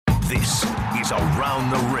This is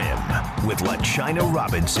Around the Rim with LaChina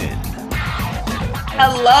Robinson.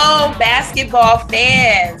 Hello, basketball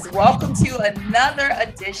fans. Welcome to another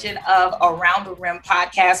edition of Around the Rim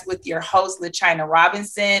podcast with your host, LaChina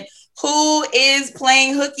Robinson, who is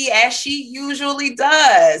playing hooky as she usually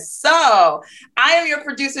does. So I am your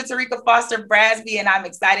producer, Tarika Foster Brasby, and I'm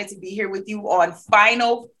excited to be here with you on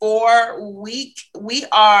Final Four week. We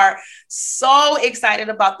are so excited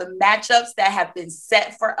about the matchups that have been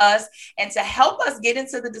set for us. And to help us get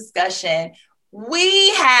into the discussion,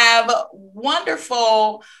 we have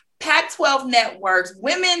wonderful Pac-12 Network's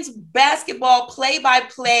women's basketball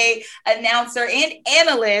play-by-play announcer and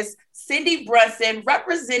analyst, Cindy Brunson,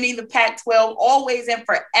 representing the Pac-12 always and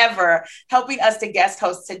forever, helping us to guest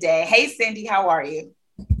host today. Hey, Cindy, how are you?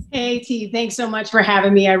 Hey, T, thanks so much for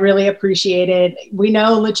having me. I really appreciate it. We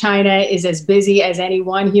know LaChina is as busy as any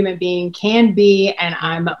one human being can be, and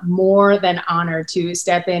I'm more than honored to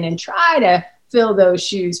step in and try to fill those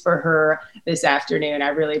shoes for her this afternoon. I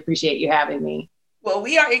really appreciate you having me. Well,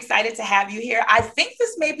 we are excited to have you here. I think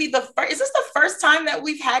this may be the first, is this the first time that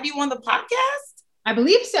we've had you on the podcast? I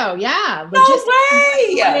believe so, yeah. No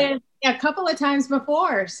way! A couple of times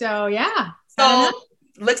before, so yeah. So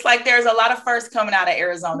looks like there's a lot of firsts coming out of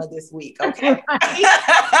Arizona this week, okay?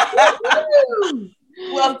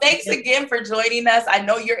 Well, thanks again for joining us. I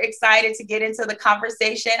know you're excited to get into the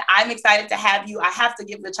conversation. I'm excited to have you. I have to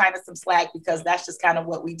give LaChina some slack because that's just kind of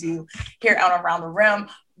what we do here on Around the Rim.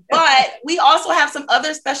 But we also have some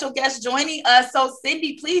other special guests joining us. So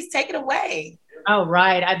Cindy, please take it away. All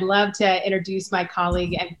right. I'd love to introduce my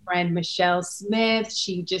colleague and friend, Michelle Smith.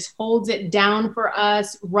 She just holds it down for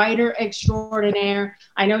us, writer extraordinaire.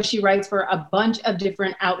 I know she writes for a bunch of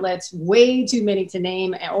different outlets, way too many to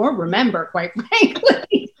name or remember, quite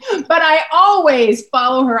frankly. But I always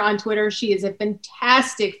follow her on Twitter. She is a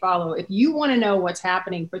fantastic follow. If you want to know what's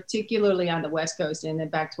happening, particularly on the West Coast and the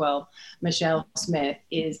Pac-12, Michelle Smith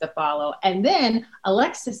is the follow. And then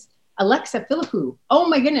Alexa Phillipou. Oh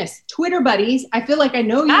my goodness. Twitter buddies. I feel like I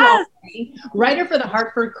know you already. Writer for the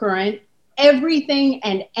Hartford Courant. Everything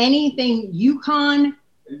and anything UConn,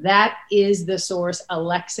 that is the source.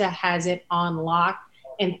 Alexa has it on lock.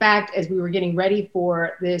 In fact, as we were getting ready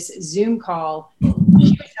for this Zoom call,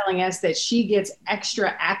 she was telling us that she gets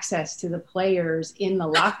extra access to the players in the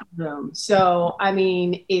locker room. So, I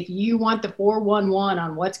mean, if you want the 411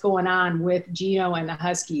 on what's going on with Gino and the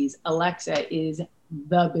Huskies, Alexa is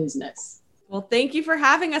the business. Well, thank you for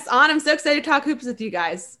having us on. I'm so excited to talk hoops with you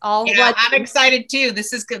guys. I'm excited too.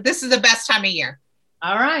 This is good. This is the best time of year.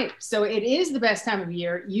 All right. So it is the best time of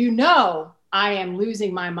year. You know, I am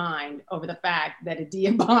losing my mind over the fact that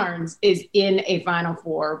Adia Barnes is in a Final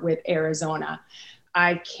Four with Arizona.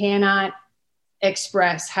 I cannot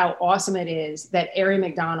express how awesome it is that Aari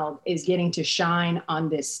McDonald is getting to shine on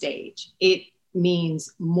this stage. It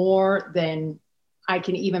means more than I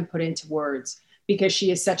can even put into words, because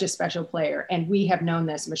she is such a special player. And we have known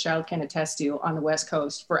this, Michelle can attest to, on the West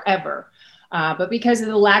Coast forever. But because of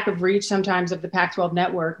the lack of reach sometimes of the Pac-12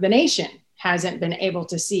 network, the nation hasn't been able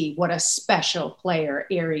to see what a special player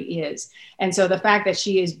Aari is. And so the fact that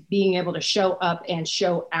she is being able to show up and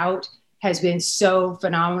show out has been so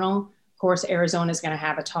phenomenal. Of course, Arizona is going to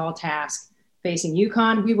have a tall task facing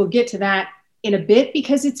UConn. We will get to that in a bit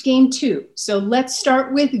because it's game 2. So let's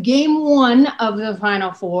start with game 1 of the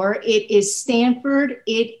Final Four. It is Stanford.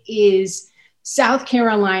 It is South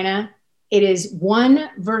Carolina. It is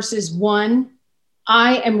 1 versus 1.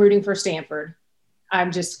 I am rooting for Stanford.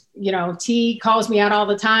 I'm just, T calls me out all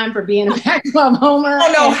the time for being a Pac-12 homer.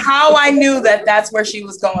 I don't know how I knew that that's where she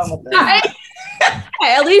was going with this.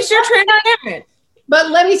 Hey, at least you're transparent.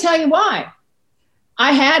 But let me tell you why.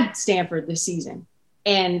 I had Stanford this season,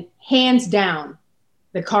 and hands down,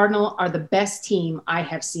 the Cardinals are the best team I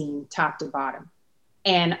have seen top to bottom.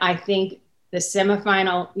 And I think the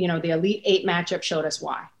semifinal, the Elite 8 matchup showed us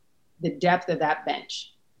why. The depth of that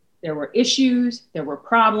bench. There were issues, there were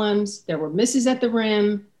problems, there were misses at the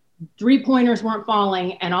rim, 3-pointers weren't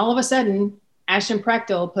falling, and all of a sudden, Ashton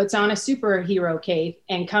Prechtel puts on a superhero cape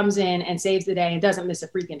and comes in and saves the day and doesn't miss a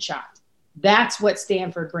freaking shot. That's what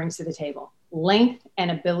Stanford brings to the table. Length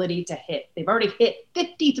and ability to hit. They've already hit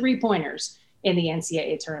 53 pointers in the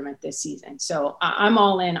NCAA tournament this season. So I'm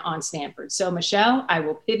all in on Stanford. So Michelle, I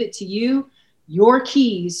will pivot to you. Your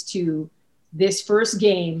keys to this first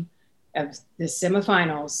game of the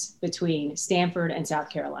semifinals between Stanford and South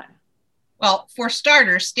Carolina. Well, for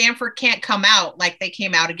starters, Stanford can't come out like they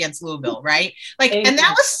came out against Louisville, right? Like, and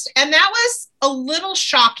that was a little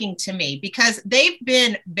shocking to me because they've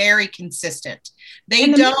been very consistent.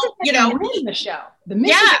 They don't, Michelle. The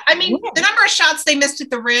number of shots they missed at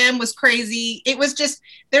the rim was crazy. It was just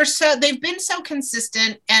they've been so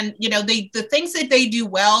consistent, and the things that they do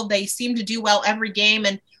well, they seem to do well every game,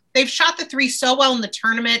 and they've shot the three so well in the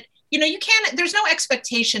tournament. You can't, there's no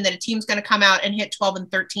expectation that a team's going to come out and hit 12 and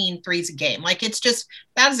 13 threes a game. Like, it's just,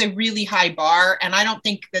 that is a really high bar. And I don't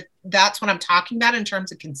think that that's what I'm talking about in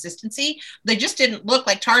terms of consistency. They just didn't look,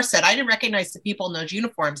 like Tara said, I didn't recognize the people in those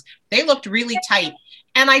uniforms. They looked really tight.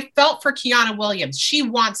 And I felt for Kiana Williams. She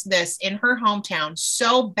wants this in her hometown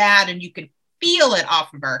so bad, and you could feel it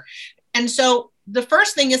off of her. And so the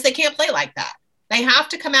first thing is they can't play like that. They have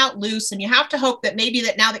to come out loose, and you have to hope that maybe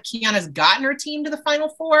that now that Kiana's gotten her team to the Final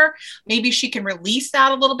Four, maybe she can release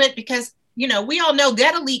that a little bit, because, we all know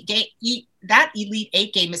that Elite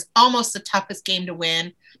Eight game is almost the toughest game to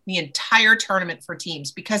win the entire tournament for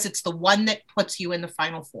teams, because it's the one that puts you in the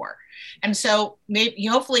Final Four. And so maybe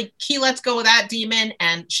hopefully Key lets go of that demon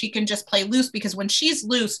and she can just play loose, because when she's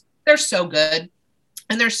loose, they're so good.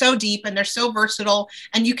 And they're so deep, and they're so versatile.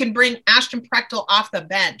 And you can bring Ashton Prechtel off the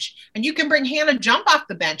bench, and you can bring Hannah Jump off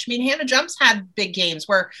the bench. I mean, Hannah Jump's had big games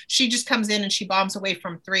where she just comes in and she bombs away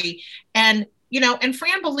from three. And, and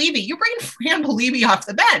Fran Believy, you're bringing Fran Believy off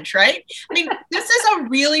the bench, right? I mean, this is a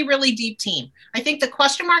really, really deep team. I think the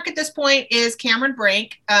question mark at this point is Cameron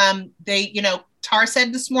Brink. Tar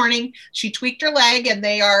said this morning she tweaked her leg, and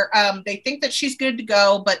they think that she's good to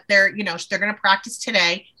go, but they're going to practice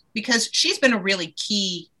today, because she's been a really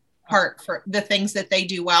key part for the things that they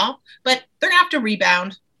do well. But they're going to have to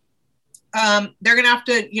rebound. They're going to have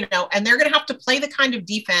to, and they're going to have to play the kind of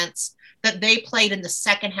defense that they played in the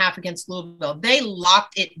second half against Louisville. They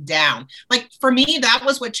locked it down. Like, for me, that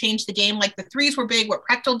was what changed the game. Like, the threes were big. What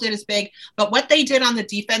Prechtel did is big. But what they did on the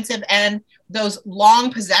defensive end, those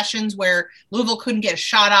long possessions where Louisville couldn't get a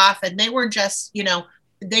shot off, and they were just,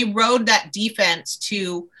 they rode that defense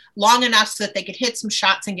to long enough so that they could hit some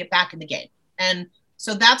shots and get back in the game. And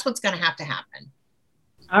so that's what's going to happen.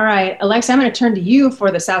 All right, Alexa, I'm going to turn to you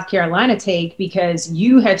for the South Carolina take, because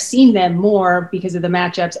you have seen them more because of the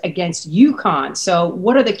matchups against UConn. So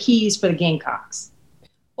what are the keys for the Gamecocks?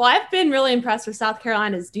 Well, I've been really impressed with South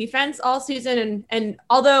Carolina's defense all season. And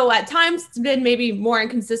although at times it's been maybe more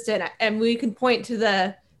inconsistent, and we can point to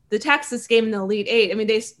the Texas game in the Elite Eight. I mean,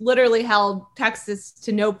 they literally held Texas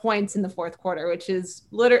to no points in the fourth quarter, which is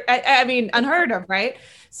unheard of, right?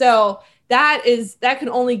 So that can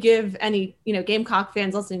only give any, Gamecock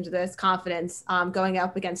fans listening to this confidence going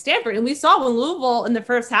up against Stanford. And we saw when Louisville in the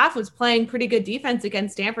first half was playing pretty good defense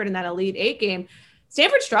against Stanford in that Elite Eight game,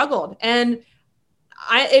 Stanford struggled. And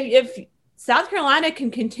if South Carolina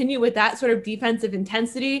can continue with that sort of defensive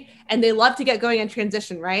intensity, and they love to get going in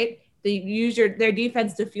transition, right? They use their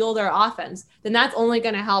defense to fuel their offense, then that's only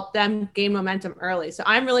going to help them gain momentum early. So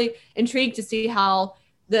I'm really intrigued to see how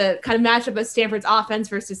the kind of matchup of Stanford's offense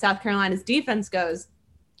versus South Carolina's defense goes.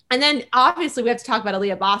 And then obviously we have to talk about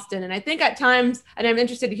Aaliyah Boston. And I think at times, and I'm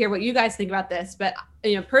interested to hear what you guys think about this, but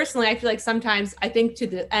personally, I feel like sometimes I think to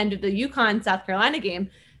the end of the UConn South Carolina game,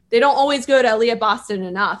 they don't always go to Aaliyah Boston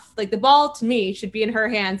enough. Like, the ball to me should be in her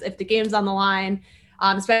hands if the game's on the line.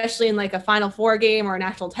 Especially in like a Final Four game or a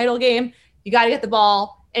national title game, you got to get the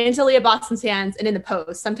ball into Aaliyah Boston's hands and in the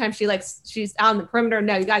post. Sometimes she's out on the perimeter.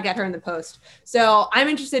 No, you got to get her in the post. So I'm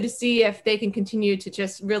interested to see if they can continue to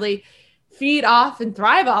just really feed off and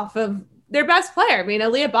thrive off of their best player. I mean,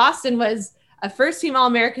 Aaliyah Boston was a first-team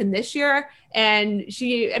All-American this year, and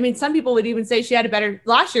some people would even say she had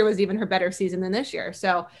last year was even her better season than this year.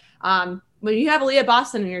 So when you have Aaliyah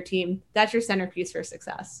Boston on your team, that's your centerpiece for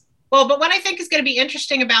success. Well, but what I think is going to be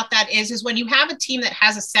interesting about that is when you have a team that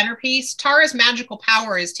has a centerpiece, Tara's magical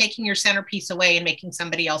power is taking your centerpiece away and making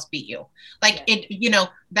somebody else beat you. Like,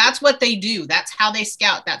 that's what they do. That's how they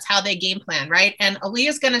scout. That's how they game plan, right? And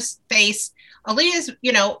Aaliyah's going to face, Aaliyah's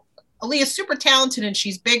super talented and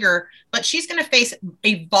she's bigger, but she's going to face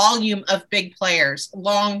a volume of big players,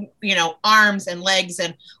 long, arms and legs,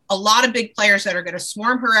 and a lot of big players that are going to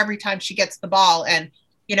swarm her every time she gets the ball. And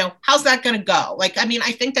how's that going to go? Like, I mean,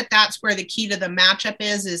 I think that that's where the key to the matchup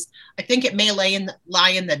is I think it may lie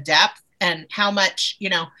in the depth and how much,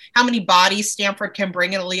 how many bodies Stanford can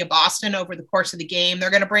bring in Aaliyah Boston over the course of the game. They're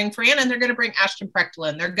going to bring Fran, and they're going to bring Ashton Prechtel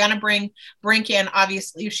in. They're going to bring Brink in,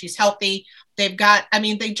 obviously, if she's healthy. They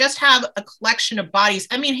just have a collection of bodies.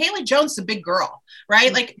 I mean, Haley Jones is a big girl, right?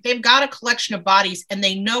 Mm-hmm. Like, they've got a collection of bodies, and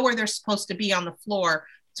they know where they're supposed to be on the floor.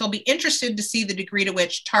 So I'll be interested to see the degree to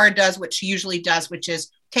which Tara does what she usually does, which is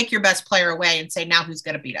take your best player away and say, now who's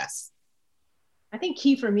going to beat us? I think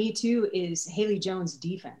key for me too is Haley Jones'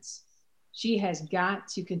 defense. She has got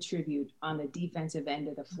to contribute on the defensive end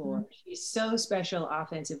of the floor. Mm-hmm. She's so special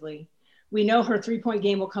offensively. We know her 3-point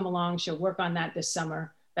game will come along. She'll work on that this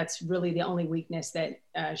summer. That's really the only weakness that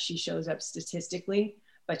she shows up statistically,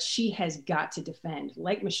 but she has got to defend.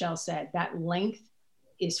 Like Michelle said, that length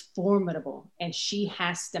is formidable and she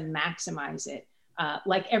has to maximize it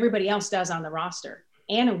like everybody else does on the roster.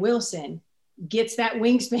 Anna Wilson gets that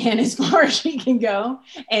wingspan as far as she can go.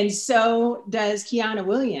 And so does Kiana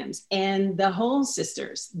Williams and the Hull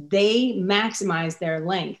sisters. They maximize their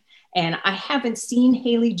length. And I haven't seen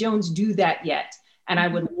Haley Jones do that yet. And I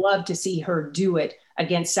would love to see her do it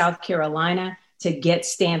against South Carolina to get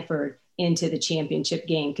Stanford into the championship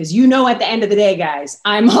game. Because you know, at the end of the day, guys,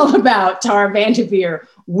 I'm all about Tara Vanderveer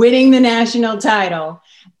winning the national title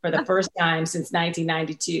for the first time since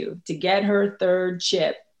 1992. To get her third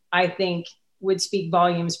chip, I think would speak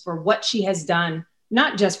volumes for what she has done,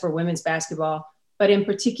 not just for women's basketball, but in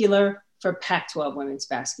particular for Pac-12 women's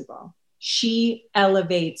basketball. She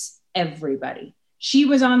elevates everybody. She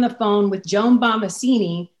was on the phone with Joan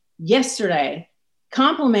Bombasini yesterday,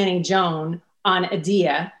 complimenting Joan on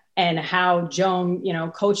Adia and how Joan,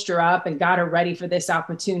 coached her up and got her ready for this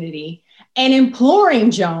opportunity, and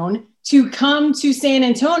imploring Joan to come to San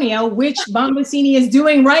Antonio, which Bombasini is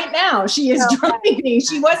doing right now. She is driving.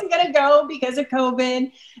 She wasn't going to go because of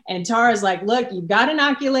COVID. And Tara's like, look, you got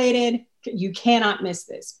inoculated. You cannot miss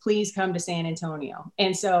this. Please come to San Antonio.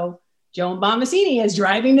 And so Joan Bombasini is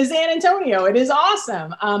driving to San Antonio. It is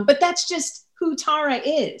awesome. But that's just who Tara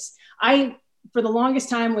is. I, for the longest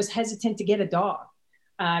time, was hesitant to get a dog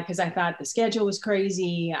because I thought the schedule was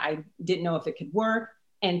crazy. I didn't know if it could work.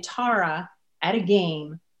 And Tara, at a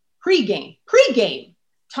game, pre-game,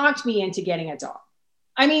 talked me into getting a dog.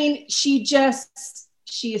 I mean, she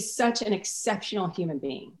is such an exceptional human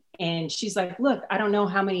being. And she's like, look, I don't know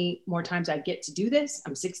how many more times I get to do this.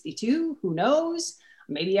 I'm 62, who knows?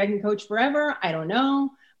 Maybe I can coach forever. I don't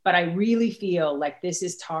know. But I really feel like this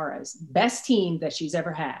is Tara's best team that she's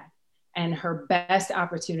ever had and her best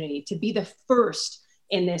opportunity to be the first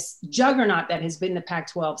in this juggernaut that has been the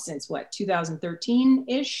Pac-12 since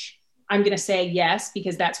 2013-ish? I'm going to say yes,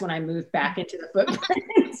 because that's when I moved back into the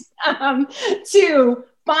footprint to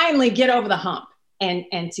finally get over the hump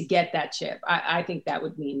and to get that chip. I think that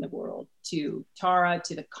would mean the world to Tara,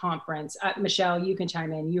 to the conference. Michelle, you can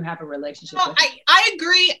chime in. You have a relationship with her.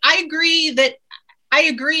 I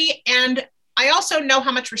agree. And I also know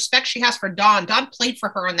how much respect she has for Dawn. Dawn played for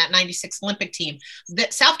her on that 96 Olympic team.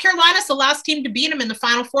 That South Carolina's the last team to beat them in the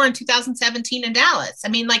Final Four in 2017 in Dallas. I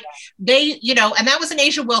mean, like they, and that was an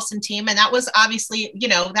Asia Wilson team. And that was obviously,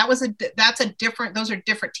 those are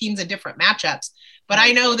different teams and different matchups. But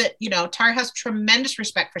I know that, Tara has tremendous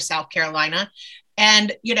respect for South Carolina.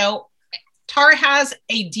 And, Tara has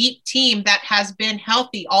a deep team that has been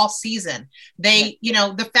healthy all season. They,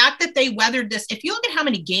 the fact that they weathered this, if you look at how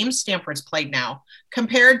many games Stanford's played now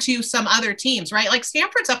compared to some other teams, right? Like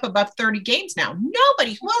Stanford's up above 30 games now.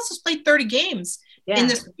 Nobody, who else has played 30 games in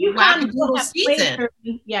this season?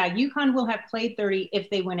 UConn will have played 30 if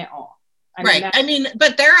they win it all.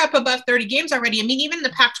 But they're up above 30 games already. I mean, even the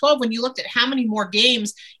Pac-12, when you looked at how many more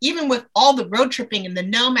games, even with all the road tripping and the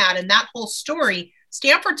Nomad and that whole story,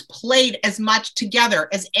 Stanford's played as much together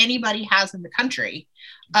as anybody has in the country,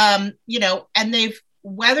 and they've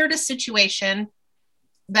weathered a situation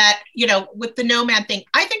that, with the Nomad thing.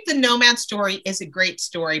 I think the Nomad story is a great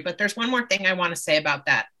story, but there's one more thing I want to say about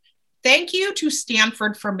that. Thank you to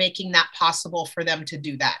Stanford for making that possible for them to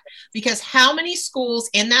do that, because how many schools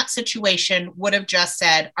in that situation would have just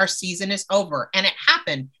said, our season is over? And it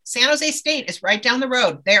happened. San Jose State is right down the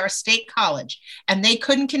road. They're a state college, and they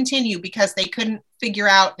couldn't continue because they couldn't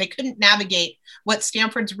navigate what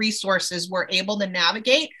Stanford's resources were able to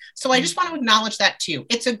navigate. So I just want to acknowledge that too.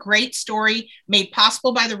 It's a great story made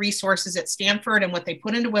possible by the resources at Stanford and what they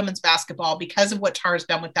put into women's basketball because of what Tara's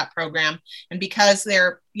done with that program and because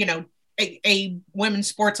they're, a women's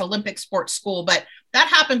sports, Olympic sports school. But that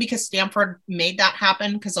happened because Stanford made that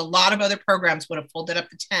happen, because a lot of other programs would have folded up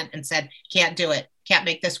the tent and said, can't do it. Can't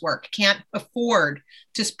make this work. Can't afford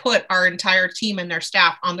to put our entire team and their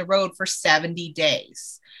staff on the road for 70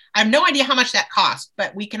 days. I have no idea how much that cost,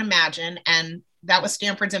 but we can imagine. And that was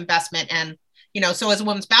Stanford's investment. And, so as a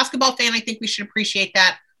women's basketball fan, I think we should appreciate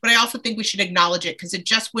that. But I also think we should acknowledge it, because it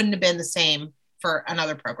just wouldn't have been the same for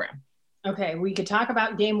another program. Okay, we could talk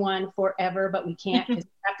about game one forever, but we can't, because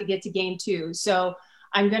we have to get to game two. So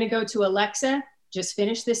I'm going to go to Alexa. Just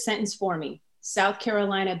finish this sentence for me. South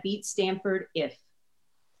Carolina beat Stanford if.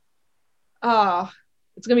 Oh,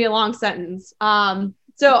 it's going to be a long sentence.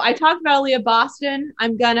 So I talked about Aaliyah Boston.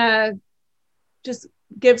 I'm going to just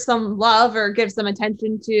give some love or give some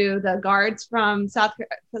attention to the guards from South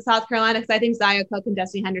Carolina, because I think Zia Cook and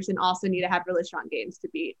Destiny Henderson also need to have really strong games to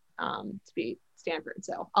beat Stanford.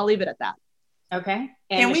 So I'll leave it at that. Okay.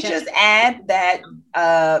 And can we just add that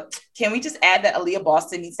Aaliyah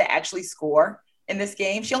Boston needs to actually score in this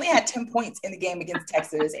game? She only had 10 points in the game against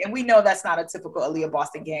Texas, and we know that's not a typical Aaliyah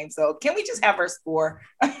Boston game. So can we just have her score?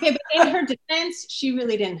 Okay, but in her defense, she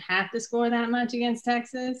really didn't have to score that much against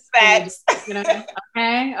Texas. Facts.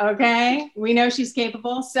 Okay. We know she's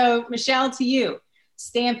capable. So Michelle, to you,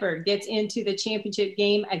 Stanford gets into the championship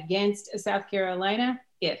game against South Carolina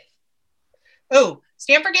if?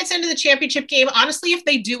 Stanford gets into the championship game. Honestly, if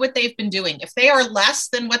they do what they've been doing, if they are less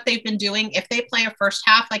than what they've been doing, if they play a first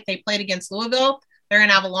half like they played against Louisville, they're going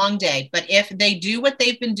to have a long day. But if they do what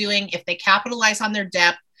they've been doing, if they capitalize on their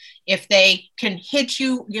depth, if they can hit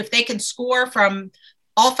you, if they can score from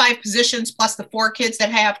all 5 positions plus the 4 kids that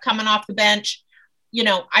have coming off the bench,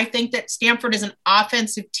 I think that Stanford is an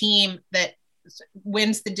offensive team that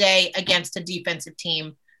wins the day against a defensive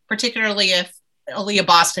team, particularly if Aaliyah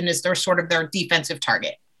Boston is their defensive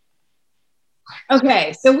target.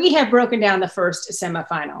 Okay, so we have broken down the first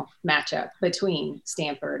semifinal matchup between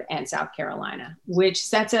Stanford and South Carolina, which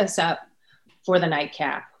sets us up for the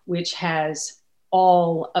nightcap, which has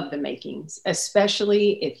all of the makings,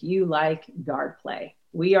 especially if you like guard play.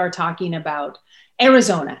 We are talking about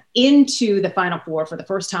Arizona into the Final Four for the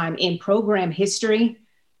first time in program history,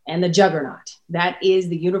 and the juggernaut. That is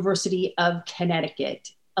the University of Connecticut.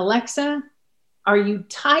 Alexa, are you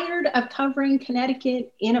tired of covering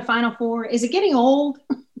Connecticut in a Final Four? Is it getting old?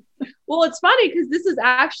 Well, it's funny because this is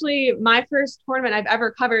actually my first tournament I've ever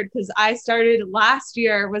covered, because I started last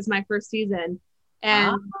year was my first season.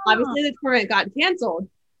 And obviously the tournament got canceled.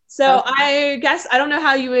 So I guess, I don't know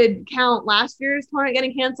how you would count last year's tournament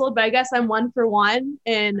getting canceled, but I guess I'm 1 for 1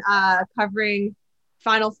 in covering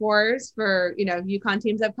Final Fours for, UConn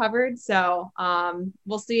teams I've covered. So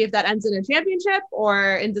we'll see if that ends in a championship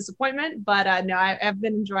or in disappointment. But no, I've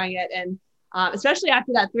been enjoying it. And especially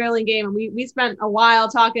after that thrilling game. And we spent a while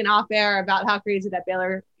talking off air about how crazy that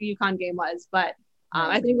Baylor UConn game was. But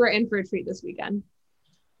I think we're in for a treat this weekend.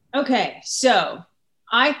 Okay, so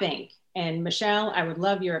I think, and Michelle, I would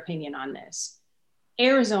love your opinion on this.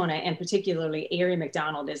 Arizona, and particularly Ari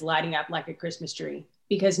McDonald, is lighting up like a Christmas tree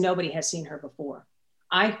because nobody has seen her before.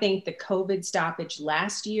 I think the COVID stoppage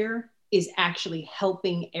last year is actually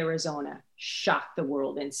helping Arizona shock the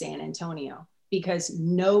world in San Antonio, because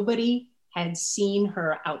nobody had seen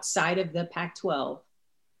her outside of the Pac-12,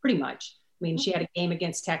 pretty much. I mean, she had a game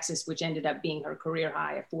against Texas, which ended up being her career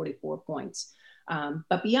high of 44 points.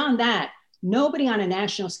 But beyond that, nobody on a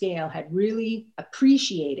national scale had really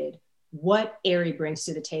appreciated what Ari brings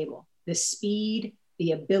to the table. The speed,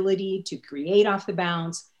 the ability to create off the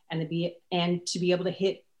bounce, and to be able to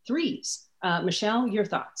hit threes. Michelle, your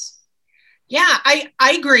thoughts? Yeah,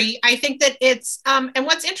 I agree. I think that it's, and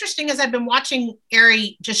what's interesting is I've been watching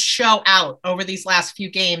Ari just show out over these last few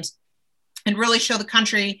games and really show the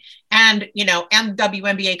country and, and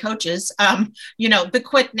WNBA coaches, the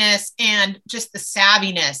quickness and just the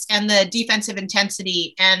savviness and the defensive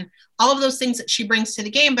intensity and all of those things that she brings to the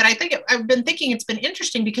game. But I think I've been thinking it's been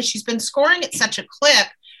interesting because she's been scoring at such a clip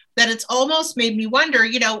that it's almost made me wonder,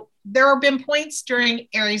 there have been points during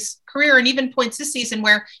Ari's career and even points this season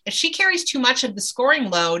where if she carries too much of the scoring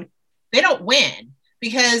load, they don't win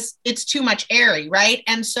because it's too much Ari, right?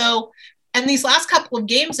 And these last couple of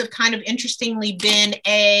games have kind of interestingly been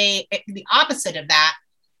the opposite of that.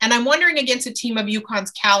 And I'm wondering against a team of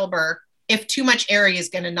UConn's caliber, if too much Ari is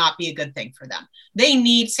going to not be a good thing for them. They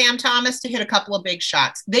need Sam Thomas to hit a couple of big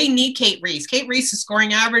shots. They need Kate Reese. Kate Reese's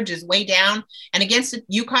scoring average is way down. And against a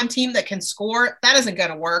UConn team that can score, that isn't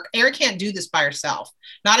going to work. Ari can't do this by herself,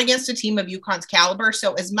 not against a team of UConn's caliber.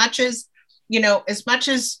 So as much as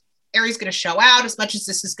Ari's going to show out, as much as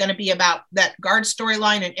this is going to be about that guard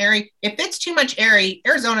storyline and Ari, if it's too much Ari,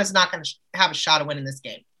 Arizona's not going to have a shot of winning this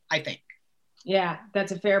game, I think. Yeah,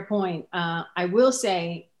 that's a fair point. I will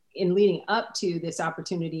say, in leading up to this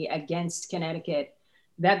opportunity against Connecticut,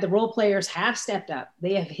 that the role players have stepped up.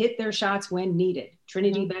 They have hit their shots when needed.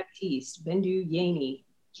 Trinity Baptiste, Bendu Yaney,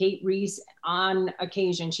 Kate Reese, on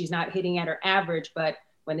occasion, she's not hitting at her average, but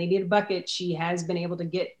when they need a bucket, she has been able to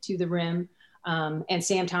get to the rim. And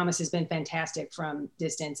Sam Thomas has been fantastic from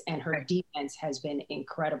distance, and her defense has been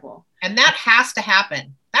incredible. And that has to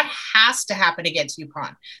happen. That has to happen against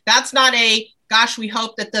UConn. That's not gosh, we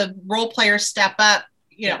hope that the role players step up.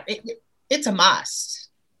 It's a must.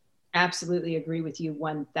 Absolutely agree with you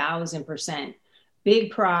 1000%.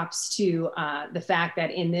 Big props to the fact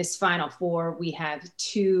that in this Final Four, we have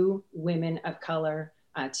 2 women of color,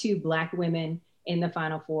 2 Black women in the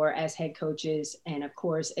Final Four as head coaches. And of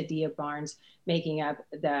course, Adia Barnes making up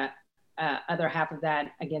the other half of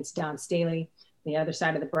that against Dawn Staley, the other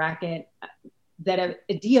side of the bracket. That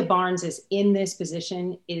Adia Barnes is in this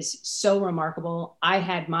position is so remarkable. I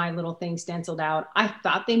had my little thing stenciled out. I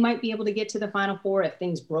thought they might be able to get to the Final Four if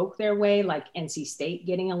things broke their way, like NC State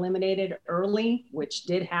getting eliminated early, which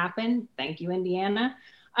did happen. Thank you, Indiana.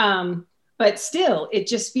 But still, it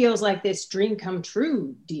just feels like this dream come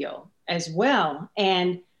true deal as well.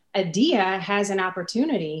 And Adia has an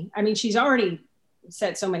opportunity. I mean, she's already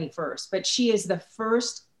set so many firsts, but she is the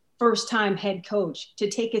first-time head coach to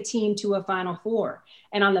take a team to a Final Four.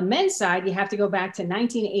 And on the men's side, you have to go back to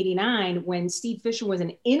 1989 when Steve Fisher was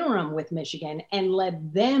an interim with Michigan and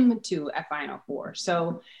led them to a Final Four.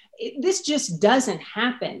 So this just doesn't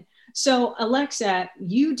happen. So Alexa,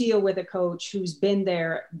 you deal with a coach who's been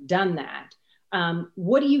there, done that.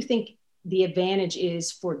 What do you think the advantage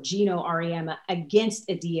is for Gino Auriemma against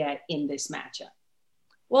Adia in this matchup?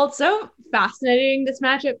 Well, it's so fascinating, this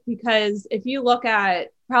matchup, because if you look at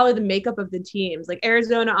probably the makeup of the teams, like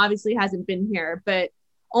Arizona obviously hasn't been here, but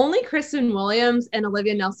only Kristen Williams and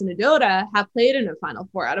Olivia Nelson-Ododa have played in a Final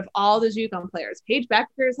Four out of all those UConn players. Paige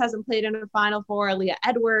Beckers hasn't played in a Final Four, Leah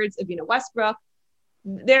Edwards, Avina Westbrook.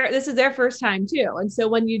 This is their first time too. And so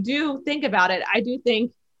when you do think about it, I do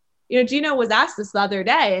think, Gino was asked this the other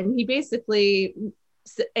day, and he basically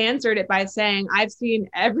answered it by saying, I've seen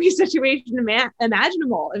every situation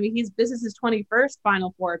imaginable. I mean, this is his 21st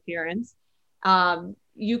Final Four appearance.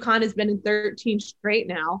 UConn has been in 13 straight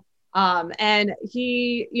now. And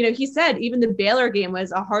he said even the Baylor game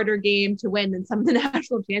was a harder game to win than some of the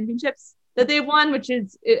national championships that they've won, which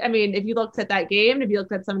is, I mean, if you looked at that game, if you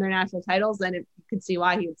looked at some of their national titles, then you could see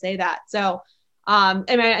why he would say that. So,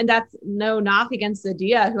 and that's no knock against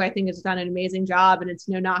Adia, who I think has done an amazing job. And it's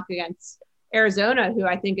no knock against Arizona, who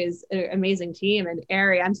I think is an amazing team. And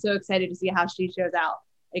Ari, I'm so excited to see how she shows out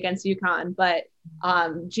against UConn. But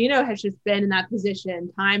Gino has just been in that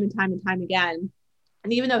position time and time again.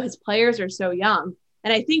 And even though his players are so young,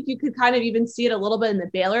 and I think you could kind of even see it a little bit in the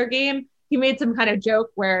Baylor game, he made some kind of joke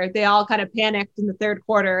where they all kind of panicked in the third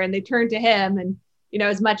quarter and they turned to him. And,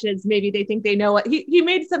 as much as maybe they think they know what he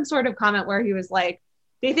made some sort of comment where he was like,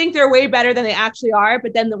 they think they're way better than they actually are.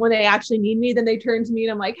 But then when they actually need me, then they turn to me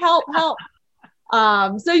and I'm like, help. So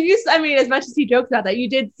as much as he jokes about that, you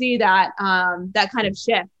did see that, that kind of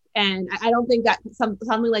shift. And I don't think that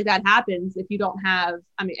something like that happens if you don't have,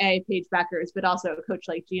 Paige Beckers, but also a coach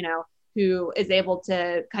like Gino, who is able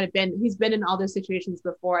to he's been in all those situations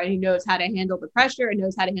before, and he knows how to handle the pressure and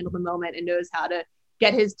knows how to handle the moment and knows how to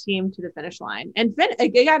get his team to the finish line and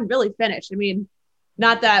really finish. I mean,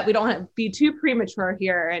 not that we don't want to be too premature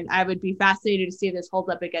here, and I would be fascinated to see this hold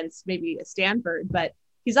up against maybe a Stanford, but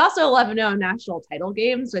he's also 11-0 national title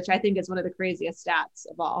games, which I think is one of the craziest stats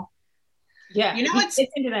of all. Yeah, he gets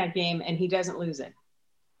into that game and he doesn't lose it.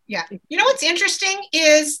 Yeah. What's interesting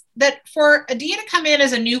is that for Adia to come in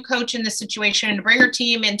as a new coach in this situation and to bring her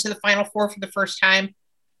team into the Final Four for the first time,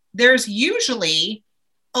 there's usually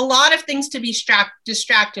a lot of things to be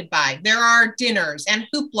distracted by. There are dinners and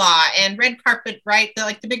hoopla and red carpet, right?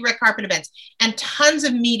 The big red carpet events and tons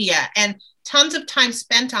of media and tons of time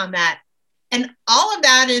spent on that. And all of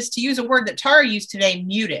that is, to use a word that Tara used today,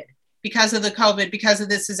 muted because of the COVID, because of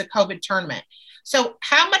this is a COVID tournament. So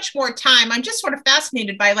how much more time? I'm just sort of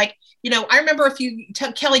fascinated by I remember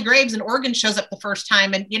Kelly Graves in Oregon shows up the first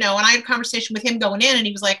time and I had a conversation with him going in and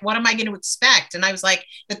he was like, what am I going to expect? And I was like,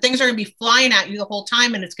 that things are going to be flying at you the whole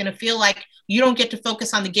time. And it's going to feel like you don't get to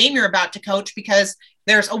focus on the game you're about to coach because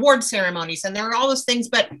there's award ceremonies and there are all those things,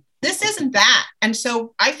 but this isn't that. And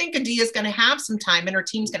so I think Adia is going to have some time and her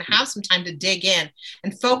team's going to have some time to dig in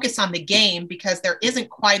and focus on the game because there isn't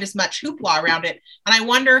quite as much hoopla around it. And I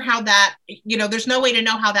wonder how that, there's no way to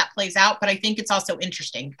know how that plays out, but I think it's also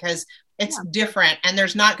interesting because it's different and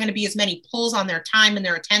there's not going to be as many pulls on their time and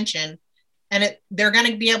their attention. And they're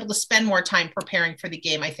going to be able to spend more time preparing for the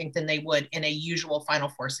game, I think, than they would in a usual Final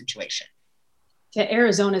Four situation. To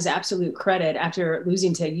Arizona's absolute credit, after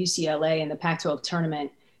losing to UCLA in the Pac-12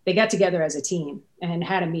 tournament, they got together as a team and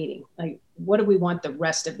had a meeting. Like, what do we want the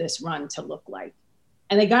rest of this run to look like?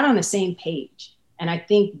 And they got on the same page. And I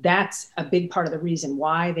think that's a big part of the reason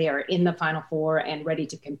why they are in the Final Four and ready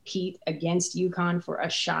to compete against UConn for a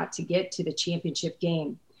shot to get to the championship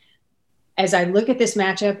game. As I look at this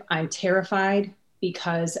matchup, I'm terrified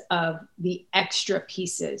because of the extra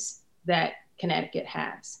pieces that Connecticut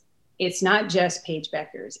has. It's not just Paige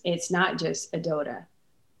Beckers. It's not just Ododa.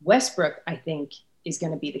 Westbrook, I think, is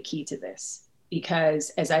going to be the key to this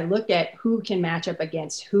because as I look at who can match up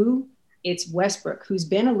against who, it's Westbrook, who's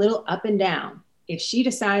been a little up and down, if she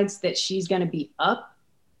decides that she's going to be up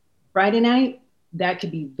Friday night, that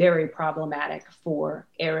could be very problematic for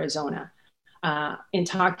Arizona. In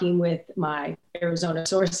talking with my Arizona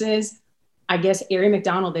sources, I guess Ari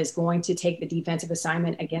McDonald is going to take the defensive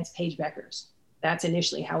assignment against Paige Beckers. That's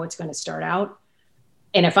initially how it's going to start out.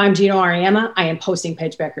 And if I'm Gino Auriemma, I am posting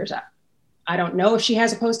Paige Beckers up. I don't know if she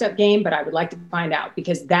has a post-up game, but I would like to find out,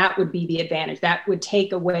 because that would be the advantage. That would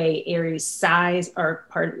take away Ari's size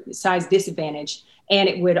disadvantage, and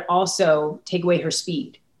it would also take away her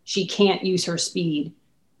speed. She can't use her speed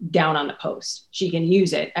down on the post. She can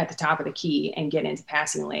use it at the top of the key and get into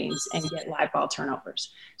passing lanes and get live ball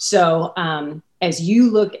turnovers. So as you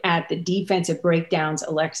look at the defensive breakdowns,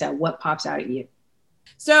 Alexa, what pops out at you?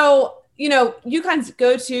 So, UConn's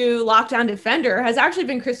go-to lockdown defender has actually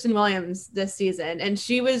been Kristen Williams this season. And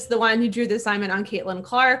she was the one who drew the assignment on Caitlin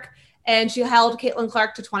Clark. And she held Caitlin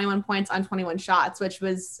Clark to 21 points on 21 shots, which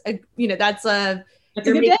was, that's a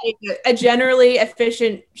generally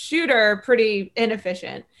efficient shooter pretty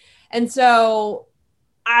inefficient. And so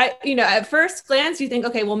at first glance, you think,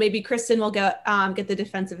 okay, well, maybe Kristen will get the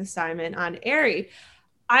defensive assignment on Ari.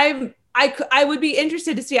 I would be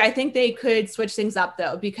interested to see. I think they could switch things up,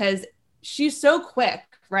 though, because she's so quick,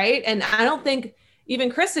 right? And I don't think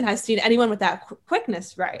even Kristen has seen anyone with that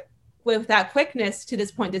quickness, right? With that quickness to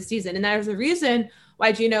this point this season. And there's a reason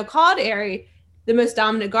why Gino called Ari the most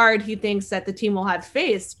dominant guard he thinks that the team will have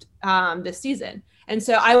faced this season. And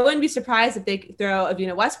so I wouldn't be surprised if they throw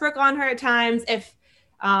Avina Westbrook on her at times, if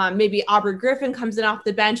maybe Aubrey Griffin comes in off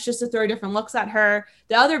the bench just to throw different looks at her.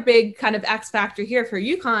 The other big kind of X factor here for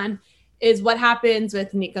UConn is what happens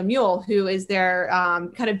with Nika Mule, who is their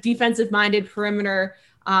kind of defensive-minded perimeter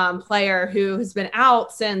player who has been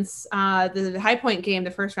out since the High Point game,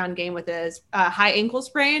 the first-round game, with his high ankle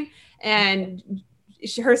sprain. And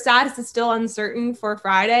her status is still uncertain for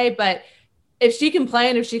Friday, but if she can play,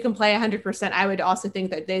 and if she can play 100%, I would also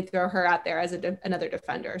think that they'd throw her out there as another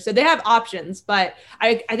defender. So they have options, but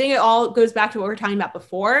I think it all goes back to what we were talking about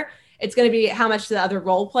before. It's going to be how much the other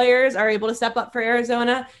role players are able to step up for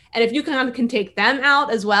Arizona. And if you can take them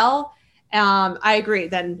out as well, I agree.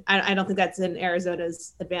 Then I don't think that's in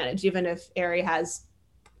Arizona's advantage, even if Ari has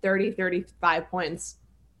 30, 35 points.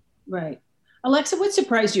 Right. Alexa, what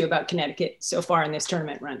surprised you about Connecticut so far in this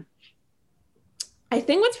tournament run? I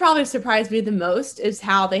think what's probably surprised me the most is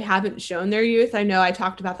how they haven't shown their youth. I know I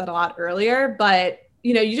talked about that a lot earlier, but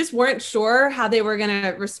you just weren't sure how they were going to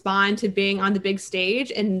respond to being on the big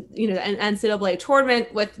stage and, an NCAA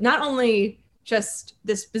tournament with not only just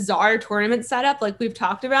this bizarre tournament setup like we've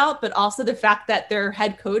talked about, but also the fact that their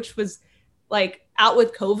head coach was out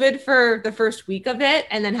with COVID for the first week of it,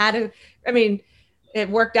 and then it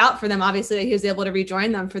worked out for them, obviously, that he was able to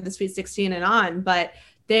rejoin them for the Sweet 16 and on, but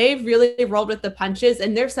they've really rolled with the punches,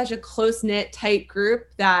 and they're such a close-knit, tight group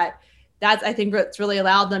that's, I think, what's really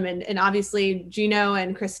allowed them. And obviously Gino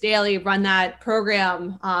and Chris Daly run that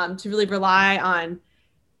program to really rely on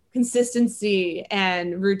consistency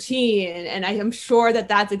and routine. And I am sure that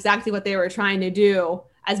that's exactly what they were trying to do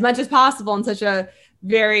as much as possible in such a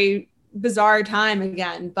very bizarre time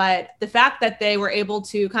again. But the fact that they were able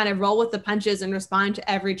to kind of roll with the punches and respond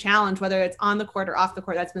to every challenge, whether it's on the court or off the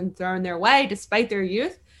court, that's been thrown their way despite their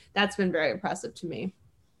youth, that's been very impressive to me.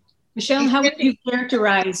 Michelle, how would you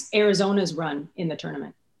characterize Arizona's run in the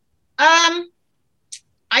tournament? I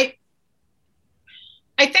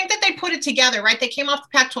think that they put it together, right? They came off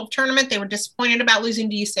the Pac-12 tournament. They were disappointed about losing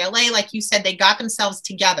to UCLA. Like you said, they got themselves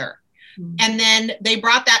together. Mm-hmm. And then they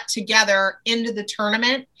brought that together into the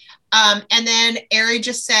tournament. And then Ari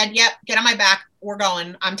just said, yep, get on my back. We're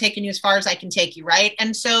going. I'm taking you as far as I can take you, right?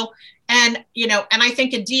 And so, and I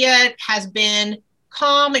think Adia has been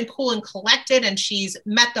calm and cool and collected, and she's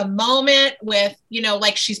met the moment with,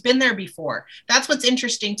 she's been there before. That's what's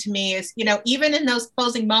interesting to me is, even in those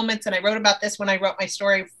closing moments, and I wrote about this when I wrote my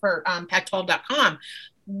story for Pac12.com,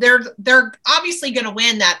 they're obviously going to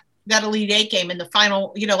win that Elite Eight game in the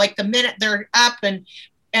final, the minute they're up, and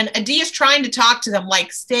Adia's trying to talk to them,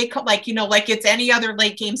 stay, it's any other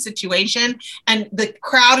late game situation. And the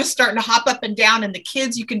crowd is starting to hop up and down, and the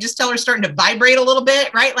kids, you can just tell, are starting to vibrate a little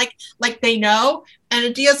bit, right? Like they know. And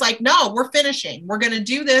Adia's like, no, we're finishing. We're going to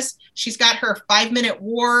do this. She's got her 5-minute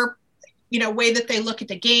war, way that they look at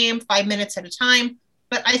the game, 5 minutes at a time.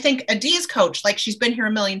 But I think Adia's coach, she's been here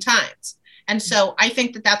a million times. And so I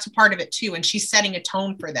think that that's a part of it too. And she's setting a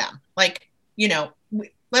tone for them.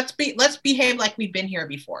 Let's behave like we've been here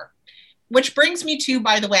before. Which brings me to,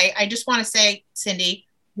 by the way, I just want to say, Cindy,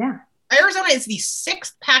 yeah, Arizona is the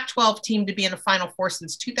 6th Pac-12 team to be in the Final Four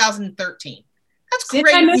since 2013. That's Since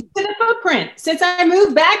crazy. I moved to the footprint. Since I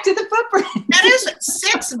moved back to the footprint. That is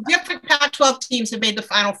 6 different Pac-12 teams have made the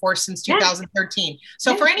Final Four since 2013.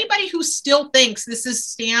 So for anybody who still thinks this is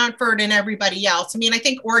Stanford and everybody else, I mean, I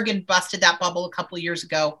think Oregon busted that bubble a couple of years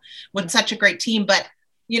ago with such a great team, but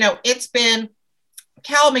it's been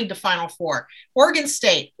Cal made the Final Four, Oregon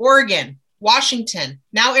State, Oregon, Washington,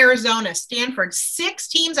 now Arizona, Stanford, 6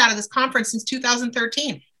 teams out of this conference since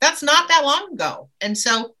 2013. That's not that long ago. And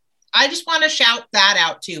so I just want to shout that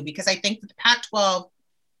out too, because I think that the Pac-12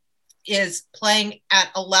 is playing at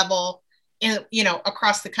a level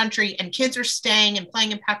across the country, and kids are staying and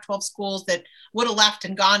playing in Pac-12 schools that would have left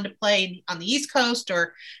and gone to play on the East Coast,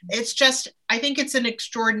 or it's just, I think it's an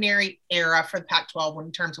extraordinary era for the Pac-12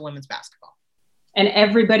 in terms of women's basketball. And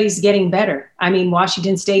everybody's getting better. I mean,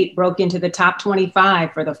 Washington State broke into the top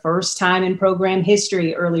 25 for the first time in program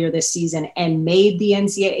history earlier this season and made the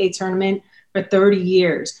NCAA tournament for 30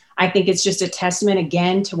 years. I think it's just a testament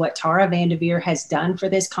again to what Tara Vanderveer has done for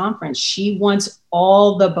this conference. She wants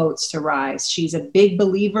all the boats to rise. She's a big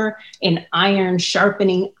believer in iron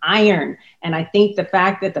sharpening iron. And I think the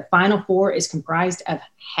fact that the Final Four is comprised of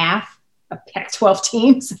half of Pac-12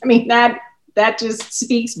 teams, I mean, that just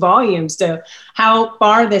speaks volumes to how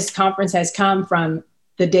far this conference has come from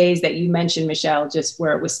the days that you mentioned, Michelle, just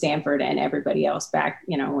where it was Stanford and everybody else back,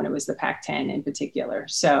 when it was the Pac-10 in particular.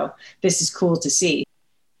 So this is cool to see.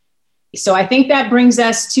 So I think that brings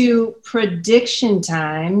us to prediction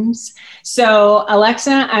times. So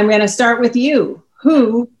Alexa, I'm going to start with you.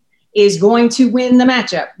 Who is going to win the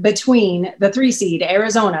matchup between the 3 seed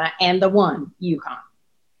Arizona and the 1 UConn?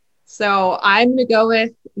 So I'm going to go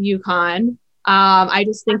with UConn. I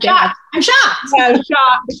just think I'm shocked. Yeah,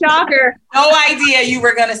 shocker. No idea you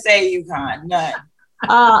were going to say UConn. None.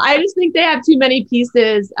 I just think they have too many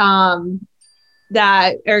pieces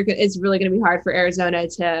that it's really going to be hard for Arizona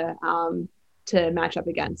to match up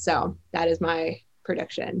against. So that is my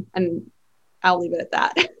prediction, and I'll leave it at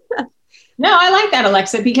that. No, I like that,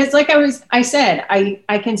 Alexa, because like I said,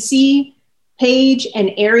 I can see Paige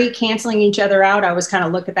and Aerie canceling each other out. I always kind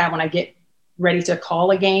of look at that when I get ready to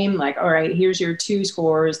call a game, like, all right, here's your 2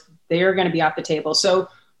 scores. They're going to be off the table. So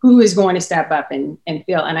who is going to step up and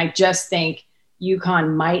fill? And I just think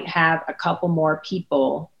UConn might have a couple more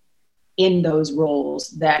people in those roles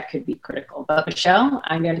that could be critical. But Michelle,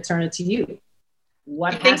 I'm going to turn it to you.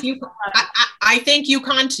 I think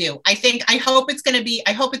UConn too. I hope it's going to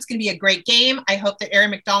be a great game. I hope that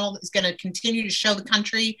Erin McDonald is going to continue to show the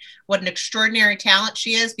country what an extraordinary talent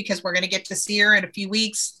she is, because we're going to get to see her in a few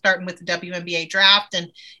weeks, starting with the WNBA draft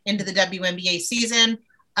and into the WNBA season.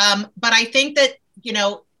 But I think that,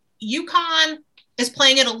 UConn is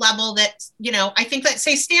playing at a level that, I think that,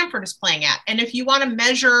 say, Stanford is playing at. And if you want to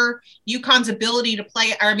measure UConn's ability to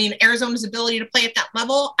play, Arizona's ability to play at that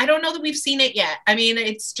level, I don't know that we've seen it yet. I mean,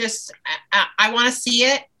 it's just, I want to see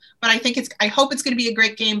it, but I hope it's going to be a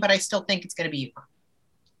great game, but I still think it's going to be UConn.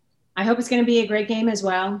 I hope it's going to be a great game as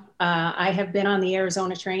well. I have been on the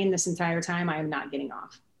Arizona train this entire time. I am not getting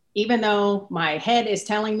off. Even though my head is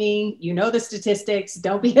telling me, the statistics,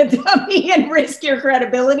 don't be a dummy and risk your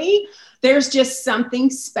credibility. There's just something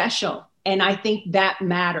special. And I think that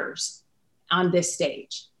matters on this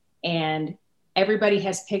stage. And everybody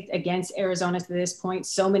has picked against Arizona to this point.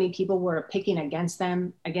 So many people were picking against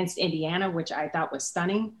them, against Indiana, which I thought was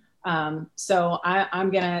stunning. So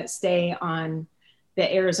I'm going to stay on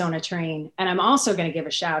the Arizona train. And I'm also going to give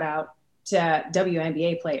a shout out to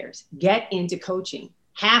WNBA players. Get into coaching.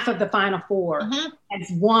 Half of the Final Four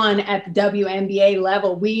has won at the WNBA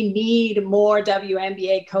level. We need more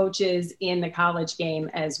WNBA coaches in the college game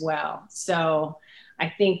as well. So I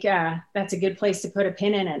think that's a good place to put a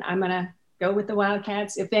pin in it. I'm going to go with the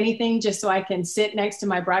Wildcats, if anything, just so I can sit next to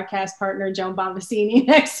my broadcast partner, Joan Bombacini,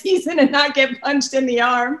 next season and not get punched in the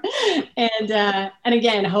arm. And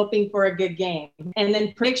again, hoping for a good game. And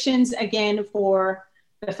then predictions again for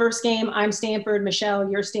the first game. I'm Stanford.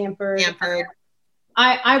 Michelle, you're Stanford.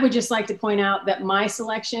 I would just like to point out that my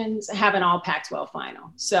selections have an all Pac-12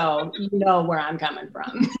 final. So you know where I'm coming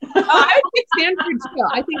from. I would pick Stanford too.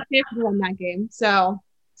 I think Stanford won that game. So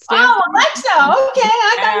Stanford. Oh, Alexa. Okay.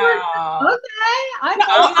 I'm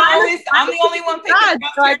the only one picking on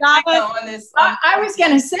this. I was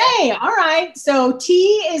going to say, all right. So T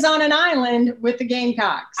is on an island with the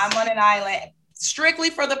Gamecocks. I'm on an island strictly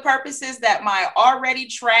for the purposes that my already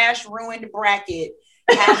trash ruined bracket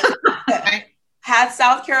had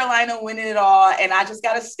South Carolina winning it all, and I just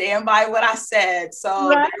got to stand by what I said. So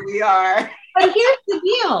There we are. But here's the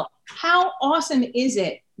deal. How awesome is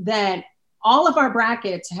it that all of our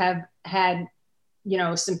brackets have had,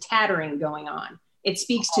 some tattering going on? It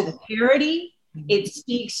speaks to the parity. It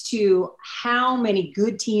speaks to how many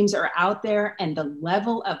good teams are out there and the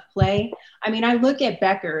level of play. I mean, I look at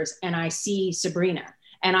Becker's and I see Sabrina,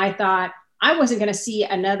 and I thought I wasn't going to see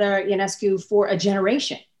another Ionescu for a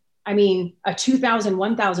generation. I mean, a 2000,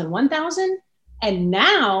 1000, 1000. And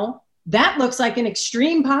now that looks like an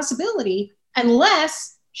extreme possibility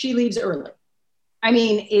unless she leaves early. I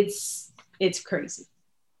mean, it's crazy.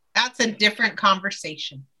 That's a different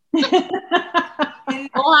conversation.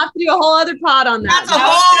 We'll have to do a whole other pod on that. That's a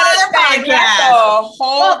whole other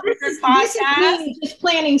podcast. This is me just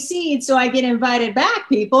planting seeds so I get invited back,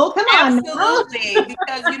 people. Come on. Absolutely.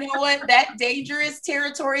 Because you know what? That dangerous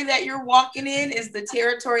territory that you're walking in is the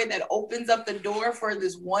territory that opens up the door for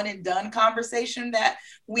this one and done conversation that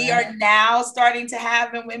we are now starting to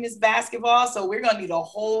have in women's basketball. So we're going to need a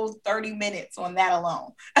whole 30 minutes on that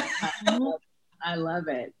alone. I love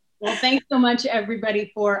it. Well, thanks so much,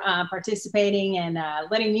 everybody, for participating and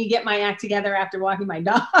letting me get my act together after walking my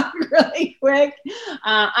dog really quick.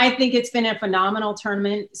 I think it's been a phenomenal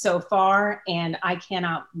tournament so far, and I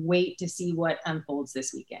cannot wait to see what unfolds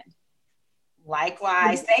this weekend.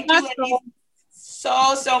 Likewise. Thank you, ladies,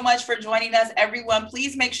 so much for joining us, everyone.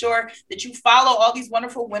 Please make sure that you follow all these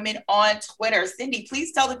wonderful women on Twitter. Cindy,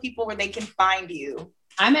 please tell the people where they can find you.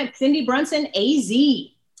 I'm at Cindy Brunson, AZ.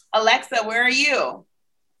 Alexa, where are you?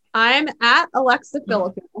 I'm at Alexa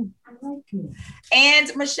Phillipou.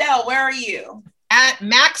 And Michelle, where are you? At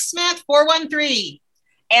Max Smith 413.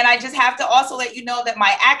 And I just have to also let you know that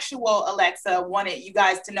my actual Alexa wanted you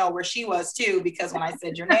guys to know where she was too, because when I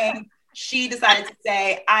said your name, she decided to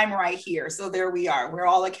say, I'm right here. So there we are. We're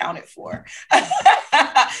all accounted for.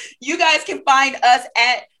 You guys can find us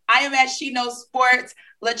at I am at She Knows Sports.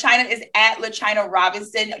 LaChina is at LaChina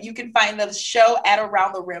Robinson. You can find the show at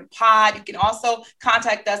Around the Rim Pod. You can also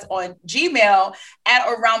contact us on Gmail at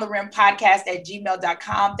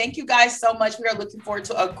aroundtherimpodcast@gmail.com. Thank you guys so much. We are looking forward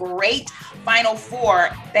to a great Final Four.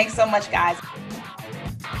 Thanks so much, guys.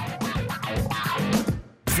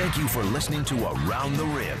 Thank you for listening to Around the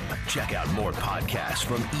Rim. Check out more podcasts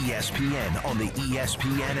from ESPN on the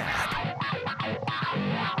ESPN app.